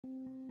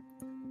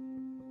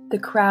The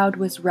crowd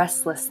was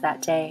restless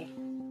that day.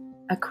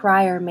 A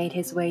crier made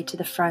his way to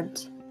the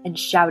front and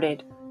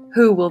shouted,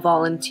 "Who will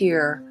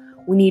volunteer?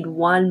 We need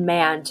one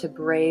man to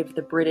brave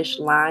the British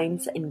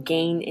lines and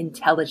gain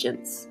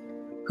intelligence.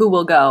 Who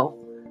will go?"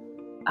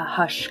 A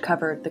hush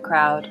covered the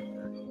crowd.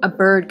 A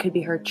bird could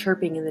be heard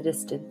chirping in the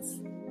distance,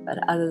 but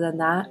other than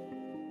that,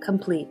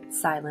 complete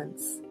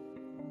silence.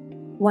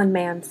 One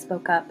man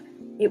spoke up.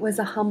 It was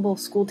a humble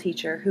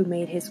schoolteacher who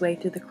made his way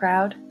through the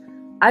crowd.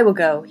 "I will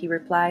go," he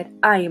replied.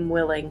 "I am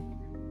willing."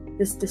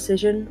 This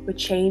decision would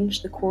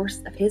change the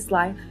course of his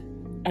life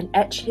and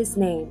etch his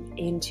name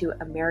into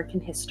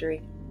American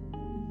history.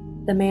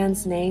 The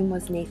man's name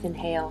was Nathan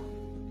Hale.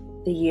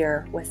 The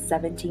year was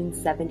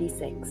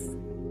 1776.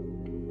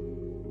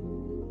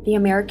 The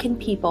American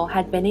people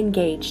had been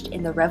engaged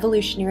in the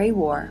Revolutionary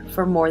War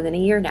for more than a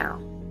year now.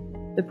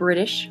 The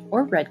British,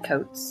 or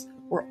Redcoats,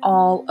 were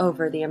all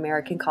over the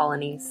American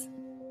colonies.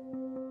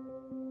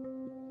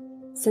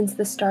 Since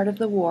the start of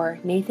the war,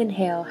 Nathan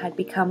Hale had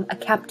become a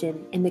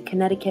captain in the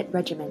Connecticut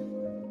Regiment.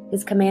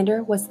 His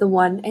commander was the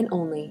one and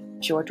only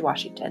George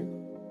Washington.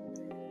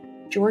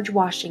 George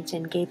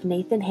Washington gave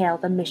Nathan Hale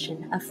the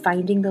mission of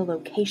finding the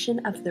location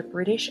of the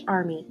British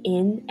Army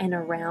in and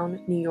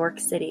around New York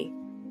City.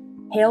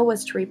 Hale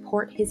was to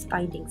report his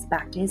findings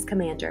back to his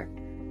commander.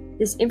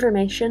 This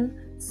information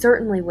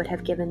certainly would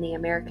have given the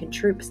American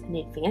troops an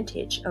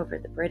advantage over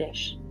the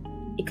British.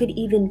 It could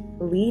even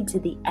lead to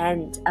the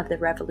end of the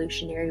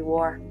Revolutionary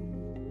War.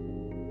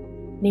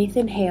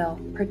 Nathan Hale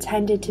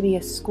pretended to be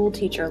a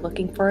schoolteacher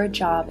looking for a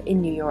job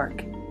in New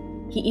York.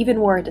 He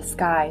even wore a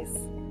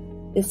disguise.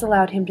 This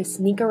allowed him to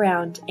sneak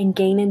around and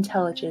gain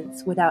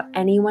intelligence without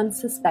anyone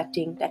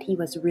suspecting that he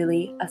was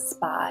really a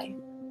spy.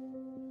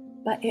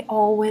 But it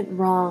all went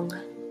wrong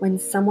when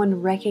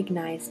someone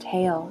recognized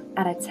Hale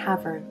at a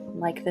tavern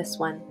like this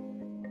one.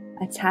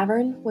 A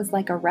tavern was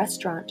like a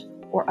restaurant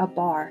or a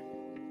bar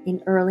in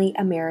early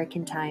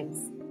American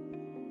times.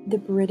 The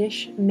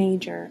British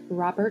Major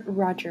Robert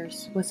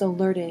Rogers was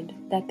alerted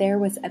that there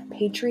was a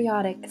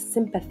patriotic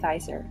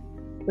sympathizer,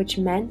 which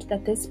meant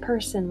that this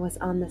person was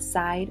on the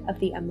side of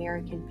the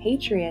American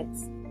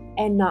patriots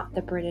and not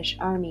the British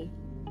Army.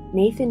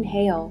 Nathan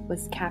Hale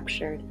was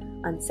captured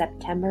on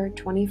September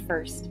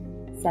 21st,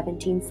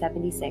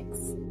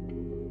 1776.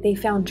 They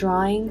found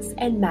drawings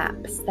and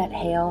maps that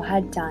Hale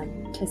had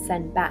done to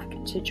send back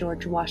to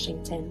George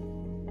Washington.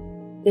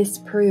 This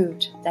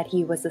proved that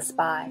he was a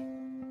spy.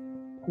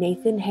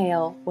 Nathan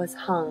Hale was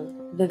hung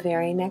the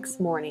very next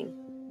morning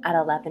at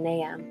 11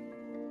 a.m.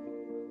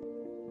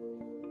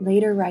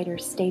 Later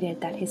writers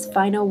stated that his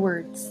final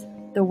words,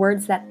 the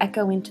words that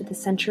echo into the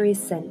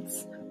centuries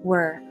since,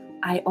 were,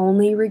 "I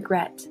only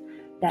regret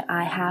that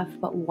I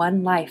have but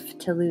one life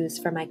to lose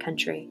for my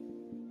country."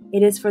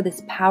 It is for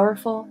this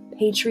powerful,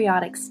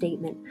 patriotic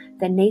statement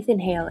that Nathan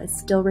Hale is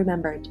still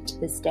remembered to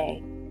this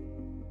day.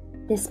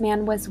 This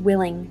man was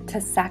willing to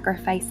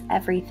sacrifice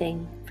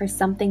everything for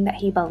something that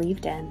he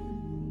believed in.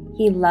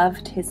 He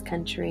loved his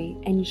country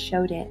and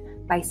showed it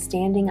by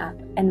standing up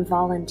and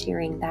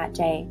volunteering that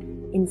day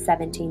in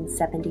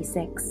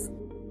 1776.